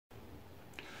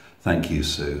Thank you,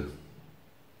 Sue.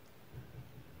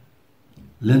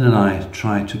 Lynn and I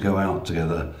try to go out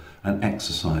together and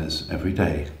exercise every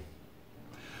day.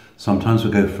 Sometimes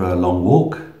we go for a long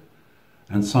walk,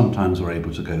 and sometimes we're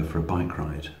able to go for a bike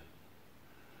ride.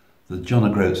 The John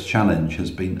O'Groats Challenge has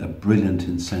been a brilliant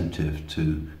incentive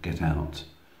to get out,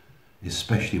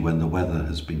 especially when the weather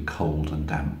has been cold and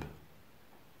damp.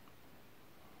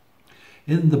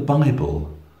 In the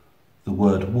Bible, the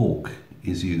word walk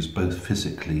is used both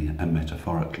physically and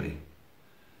metaphorically.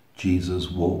 Jesus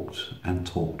walked and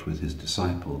talked with his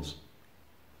disciples.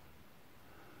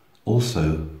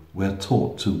 Also, we're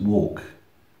taught to walk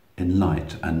in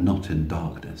light and not in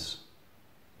darkness.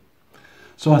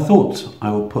 So I thought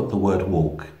I would put the word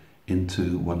walk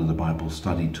into one of the Bible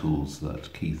study tools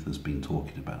that Keith has been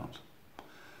talking about.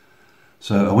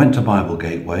 So I went to Bible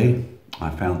Gateway.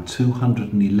 I found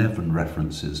 211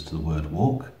 references to the word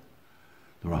walk.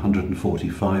 There were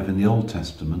 145 in the Old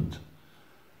Testament,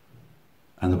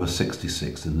 and there were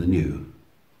 66 in the New.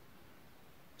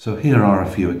 So here are a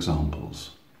few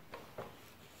examples.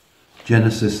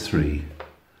 Genesis 3.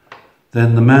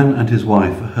 Then the man and his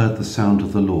wife heard the sound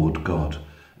of the Lord God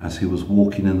as he was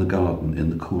walking in the garden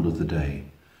in the cool of the day,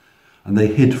 and they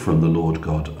hid from the Lord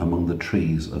God among the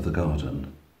trees of the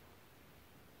garden.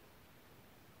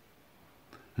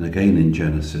 And again in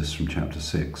Genesis from chapter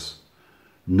 6,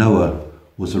 Noah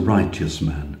was a righteous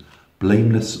man,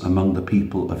 blameless among the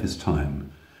people of his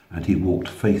time, and he walked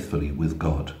faithfully with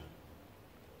God.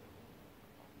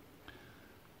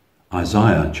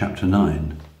 Isaiah chapter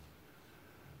 9,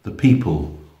 the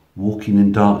people walking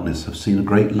in darkness have seen a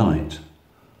great light.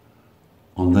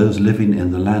 On those living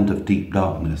in the land of deep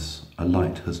darkness, a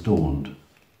light has dawned.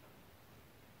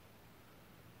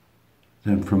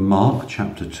 Then from Mark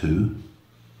chapter 2,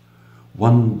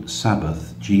 one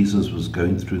Sabbath Jesus was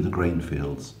going through the grain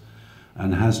fields,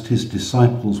 and as his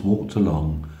disciples walked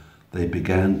along, they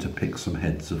began to pick some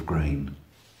heads of grain.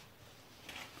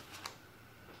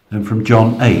 Then from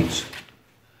John 8,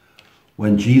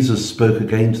 when Jesus spoke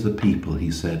again to the people, he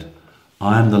said,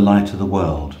 I am the light of the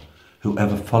world.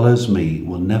 Whoever follows me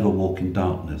will never walk in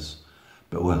darkness,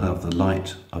 but will have the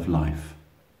light of life.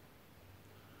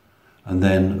 And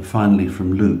then finally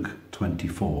from Luke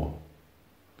 24.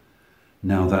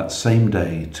 Now that same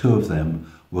day, two of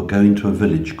them were going to a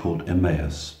village called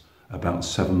Emmaus, about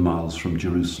 7 miles from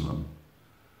Jerusalem.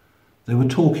 They were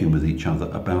talking with each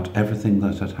other about everything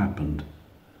that had happened.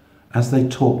 As they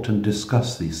talked and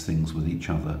discussed these things with each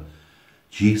other,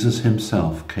 Jesus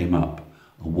himself came up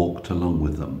and walked along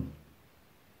with them.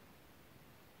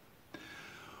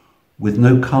 With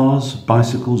no cars,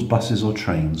 bicycles, buses or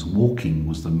trains, walking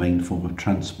was the main form of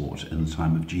transport in the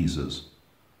time of Jesus.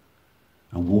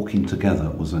 And walking together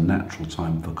was a natural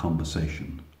time for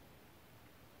conversation.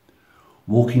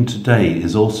 Walking today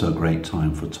is also a great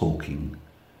time for talking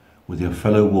with your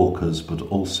fellow walkers, but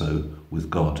also with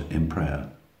God in prayer.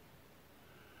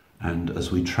 And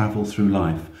as we travel through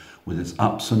life with its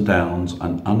ups and downs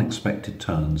and unexpected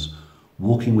turns,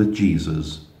 walking with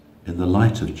Jesus, in the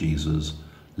light of Jesus,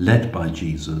 led by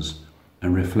Jesus,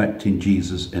 and reflecting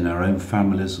Jesus in our own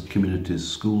families, communities,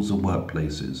 schools and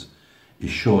workplaces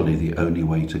is surely the only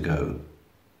way to go.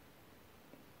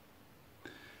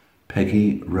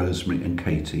 Peggy, Rosemary and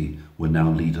Katie will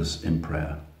now lead us in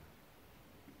prayer.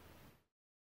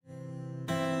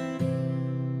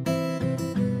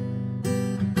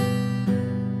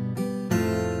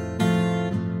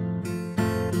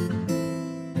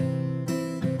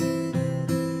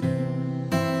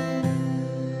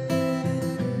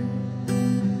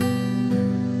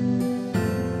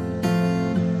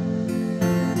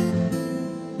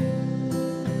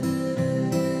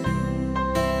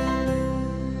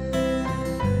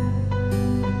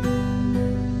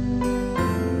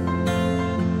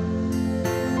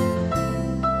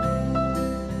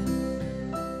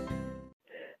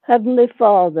 Heavenly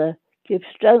Father, give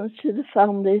strength to the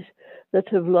families that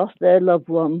have lost their loved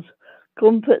ones.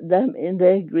 Comfort them in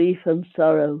their grief and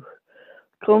sorrow.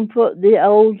 Comfort the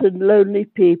old and lonely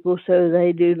people so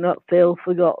they do not feel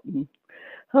forgotten.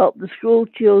 Help the school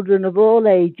children of all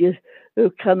ages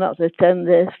who cannot attend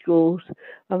their schools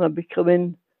and are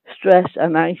becoming stressed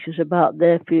and anxious about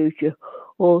their future.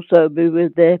 Also be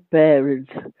with their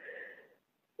parents.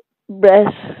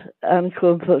 Bless and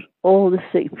comfort all the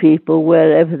sick people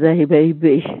wherever they may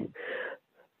be.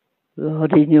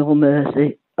 Lord, in your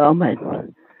mercy.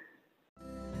 Amen.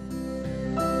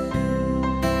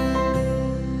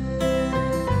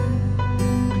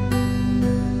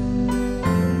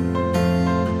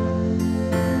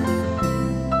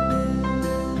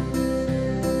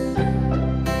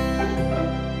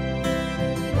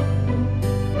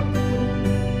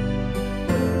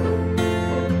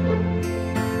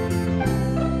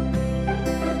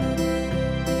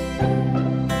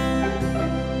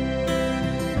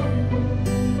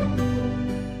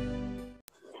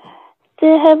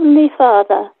 Heavenly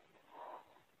Father,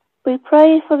 we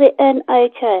pray for the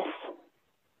NHS,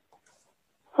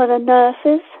 for the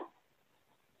nurses,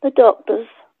 the doctors,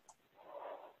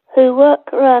 who work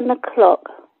around the clock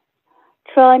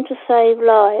trying to save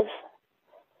lives.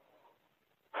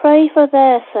 Pray for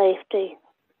their safety.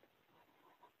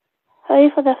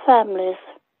 Pray for the families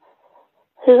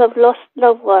who have lost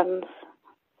loved ones.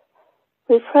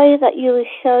 We pray that you will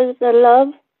show the love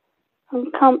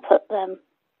and comfort them.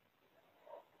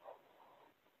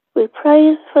 We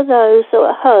pray for those who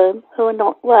are at home who are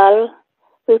not well.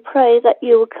 We pray that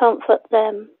you will comfort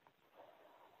them.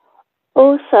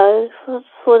 Also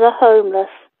for the homeless,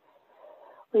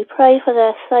 we pray for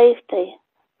their safety,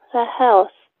 their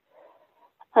health,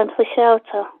 and for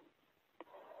shelter.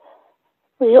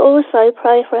 We also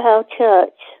pray for our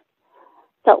church,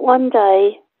 that one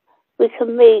day we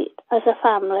can meet as a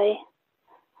family.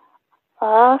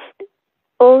 I ask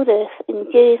all this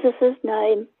in Jesus'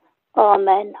 name.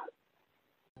 Amen.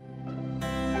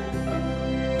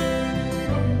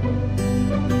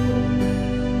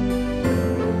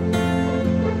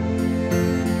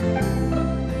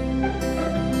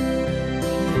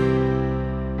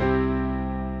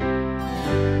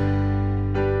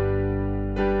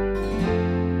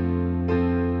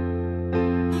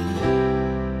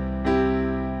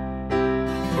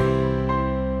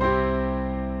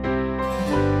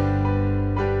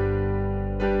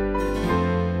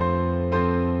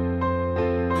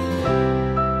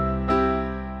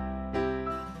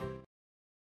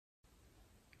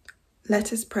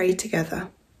 Let us pray together.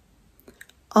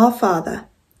 Our Father,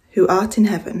 who art in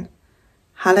heaven,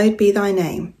 hallowed be thy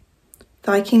name.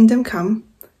 Thy kingdom come,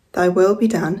 thy will be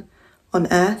done, on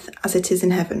earth as it is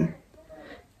in heaven.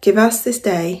 Give us this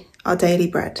day our daily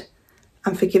bread,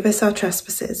 and forgive us our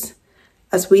trespasses,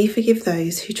 as we forgive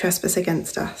those who trespass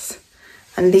against us.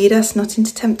 And lead us not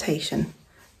into temptation,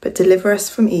 but deliver us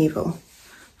from evil.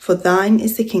 For thine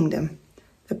is the kingdom,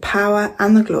 the power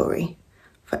and the glory,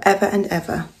 for ever and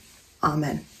ever.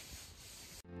 Amen.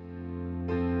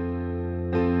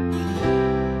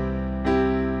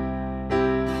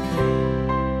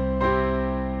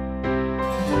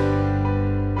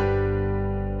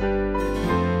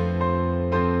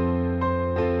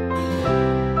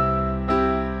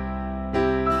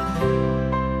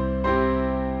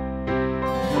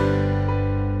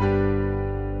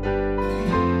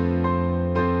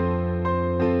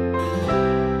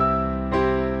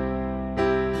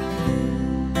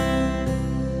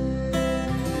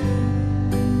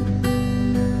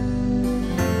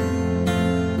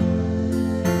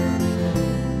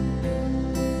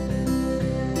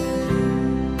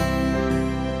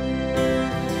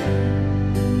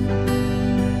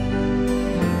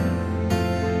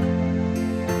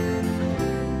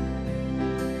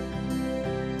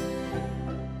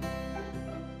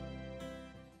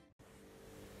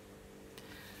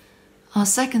 Our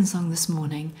second song this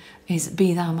morning is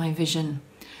Be Thou My Vision.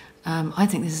 I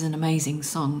think this is an amazing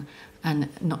song, and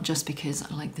not just because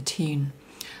I like the tune.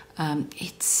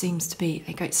 It seems to be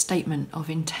a great statement of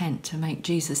intent to make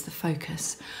Jesus the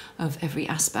focus of every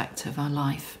aspect of our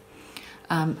life.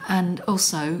 And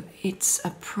also it's a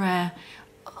prayer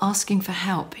asking for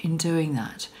help in doing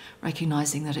that,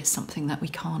 recognising that it's something that we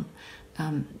can't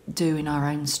do in our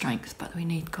own strength, but we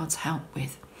need God's help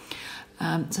with.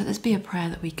 So let's be a prayer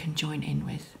that we can join in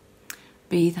with.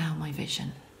 Be thou my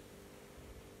vision.